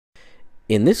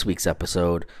In this week's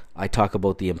episode, I talk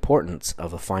about the importance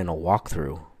of a final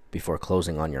walkthrough before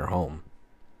closing on your home.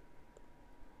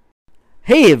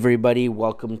 Hey everybody,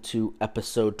 welcome to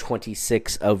episode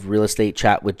 26 of Real Estate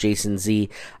Chat with Jason Z.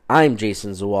 I'm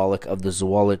Jason Zawalik of the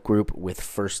Zawalik Group with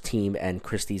First Team and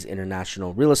Christie's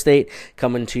International Real Estate,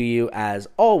 coming to you as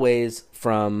always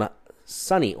from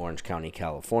sunny Orange County,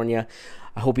 California.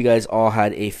 I hope you guys all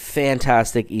had a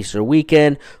fantastic Easter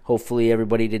weekend. Hopefully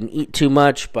everybody didn't eat too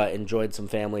much, but enjoyed some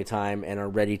family time and are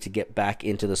ready to get back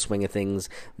into the swing of things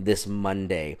this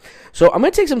Monday. So I'm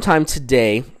going to take some time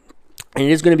today, and it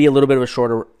is going to be a little bit of a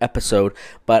shorter episode,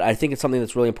 but I think it's something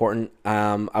that's really important.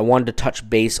 I wanted to touch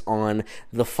base on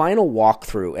the final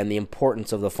walkthrough and the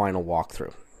importance of the final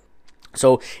walkthrough.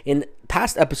 So in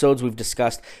past episodes, we've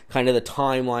discussed kind of the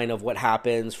timeline of what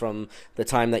happens from the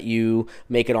time that you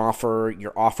make an offer,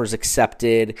 your offer's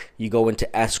accepted, you go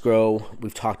into escrow.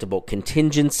 We've talked about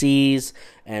contingencies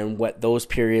and what those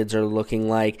periods are looking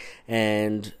like,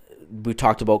 and we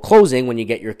talked about closing when you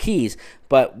get your keys.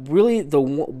 But really, the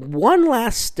one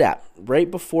last step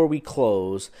right before we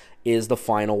close is the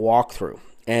final walkthrough.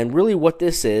 And really what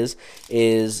this is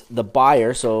the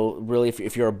buyer. So really,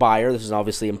 if you're a buyer, this is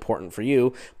obviously important for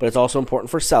you, but it's also important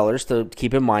for sellers to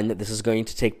keep in mind that this is going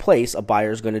to take place. A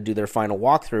buyer is going to do their final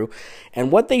walkthrough.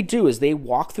 And what they do is they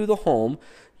walk through the home.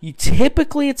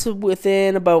 Typically, it's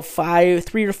within about 3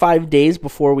 to 5 days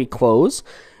before we close.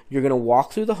 You're going to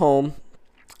walk through the home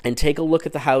and take a look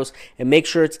at the house and make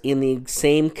sure it's in the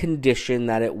same condition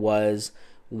that it was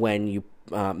when you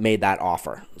made that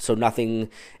offer. So nothing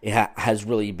has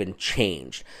really been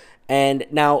changed. And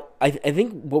now I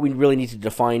think what we really need to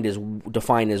define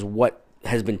is what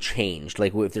has been changed,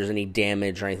 like if there's any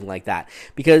damage or anything like that.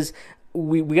 Because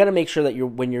we got to make sure that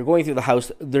when you're going through the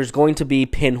house, there's going to be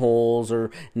pinholes or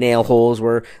nail holes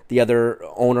where the other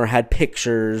owner had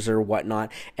pictures or whatnot.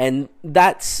 And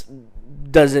that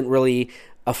doesn't really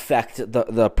affect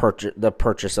the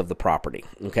purchase of the property.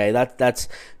 Okay, that's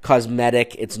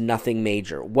cosmetic. It's nothing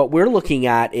major. What we're looking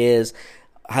at is,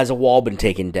 has a wall been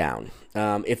taken down?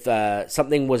 If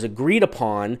something was agreed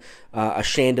upon, a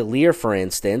chandelier, for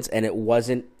instance, and it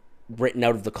wasn't written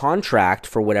out of the contract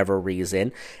for whatever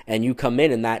reason, and you come in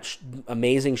and that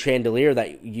amazing chandelier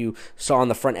that you saw on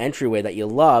the front entryway that you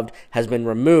loved has been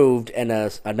removed and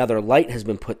another light has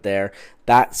been put there,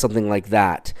 that's something like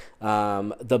that.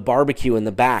 The barbecue in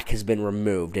the back has been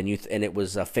removed and it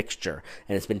was a fixture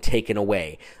and it's been taken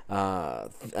away.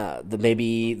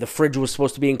 Maybe the fridge was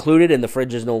supposed to be included and the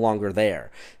fridge is no longer there.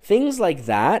 Things like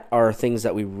that are things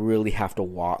that we really have to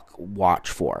watch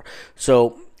for.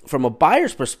 So from a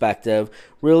buyer's perspective,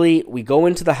 really, we go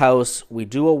into the house, we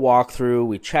do a walkthrough,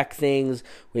 we check things,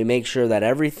 we make sure that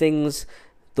everything's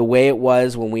the way it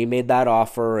was when we made that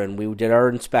offer and we did our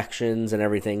inspections and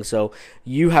everything. So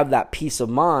you have that peace of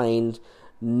mind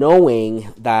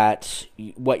knowing that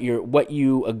what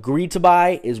you agreed to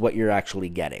buy is what you're actually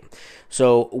getting.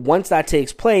 So once that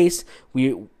takes place,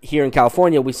 we here in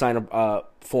California, we sign a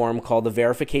form called the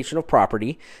verification of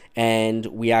property, and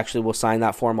we actually will sign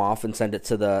that form off and send it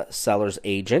to the seller's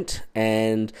agent,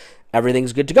 and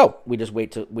everything's good to go. We just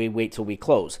wait till we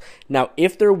close. Now,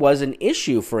 if there was an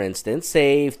issue, for instance,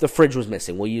 say if the fridge was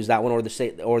missing, we'll use that one, or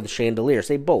the chandelier,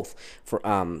 say both for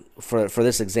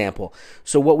this example.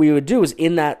 So what we would do is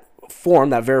in that form,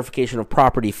 that verification of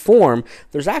property form,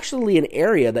 there's actually an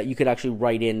area that you could actually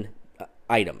write in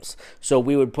items. So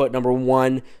we would put number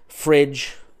 1,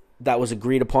 fridge that was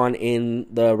agreed upon in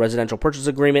the residential purchase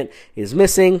agreement is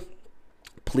missing.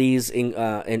 Please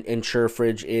ensure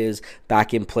fridge is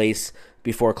back in place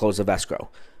before close of escrow.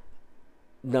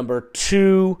 Number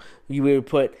 2, you would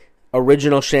put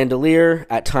original chandelier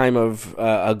at time of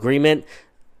agreement.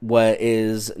 What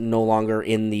is no longer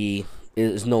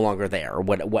there, or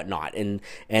whatnot, and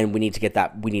we need to get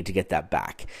that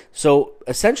back. So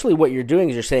essentially, what you're doing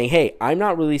is you're saying, hey, I'm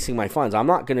not releasing my funds. I'm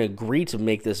not going to agree to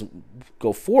make this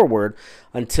go forward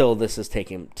until this is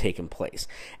taken place.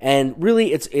 And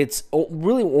really, it's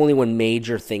really only when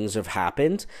major things have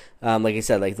happened. Like I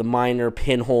said, like the minor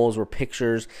pinholes or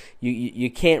pictures,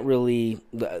 you can't really,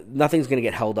 nothing's going to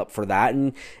get held up for that.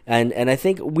 And I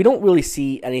think we don't really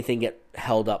see anything get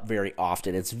held up very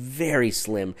often. It's very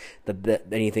slim that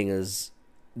anything is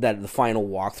that the final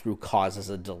walkthrough causes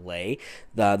a delay.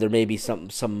 There may be some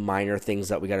minor things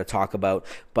that we got to talk about,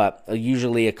 but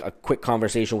usually a quick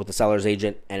conversation with the seller's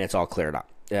agent and it's all cleared up.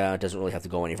 It doesn't really have to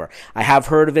go any further. I have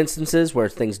heard of instances where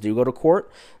things do go to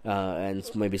court, and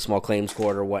maybe small claims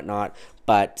court or whatnot,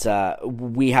 but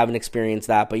we haven't experienced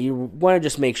that. But you want to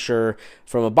just make sure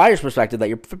from a buyer's perspective that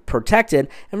you're protected,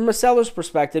 and from a seller's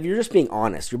perspective, you're just being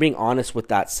honest. You're being honest with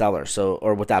that seller,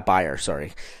 or with that buyer,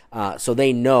 sorry. So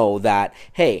they know that,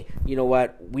 hey, you know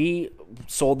what, we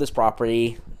sold this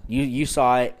property. You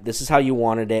saw it. This is how you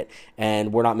wanted it,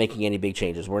 and we're not making any big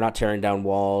changes. We're not tearing down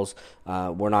walls.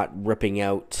 We're not ripping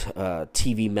out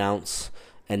TV mounts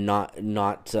and not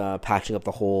patching up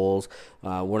the holes.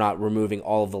 We're not removing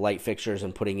all of the light fixtures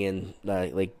and putting in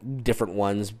like different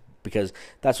ones, because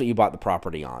that's what you bought the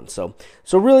property on. So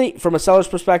really, from a seller's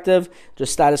perspective,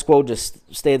 just status quo, just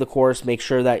stay the course. Make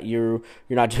sure that you're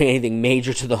not doing anything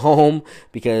major to the home,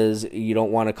 because you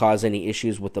don't want to cause any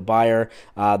issues with the buyer.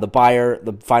 The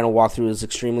final walkthrough is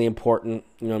extremely important.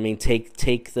 You know what I mean?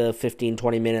 Take the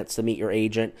 15-20 minutes to meet your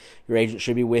agent. Your agent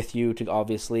should be with you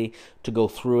to go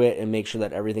through it and make sure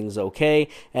that everything's okay.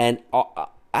 And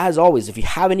as always, if you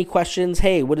have any questions,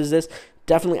 hey, what is this?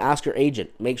 Definitely ask your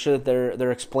agent. Make sure that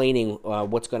they're explaining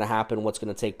what's going to happen, what's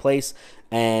going to take place,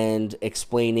 and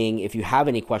explaining if you have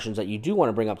any questions that you do want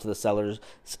to bring up to the seller's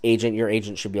agent. Your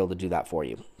agent should be able to do that for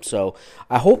you. So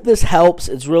I hope this helps.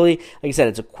 It's really, like I said,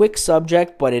 it's a quick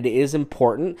subject, but it is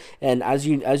important. And as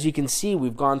you can see,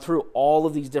 we've gone through all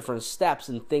of these different steps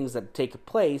and things that take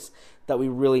place that we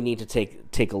really need to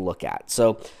take a look at.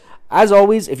 So as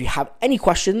always, if you have any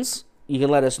questions, you can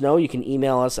let us know. You can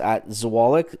email us at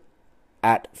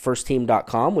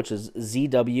zwolak@firstteam.com, which is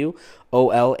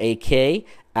ZWOLAK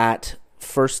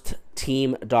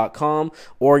 @firstteam.com,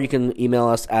 or you can email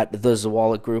us at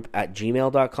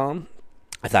thezwolikgroup@gmail.com.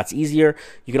 If that's easier,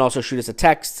 you can also shoot us a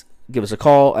text, give us a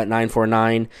call at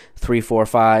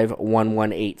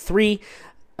 949-345-1183.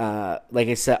 Like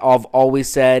I said, I've always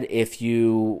said, if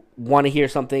you want to hear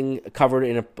something covered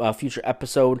in a future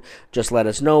episode, just let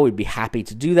us know. We'd be happy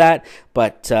to do that.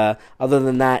 But other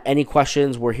than that, any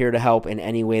questions, we're here to help in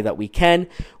any way that we can.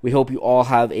 We hope you all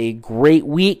have a great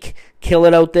week. Kill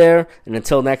it out there. And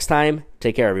until next time,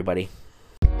 take care, everybody.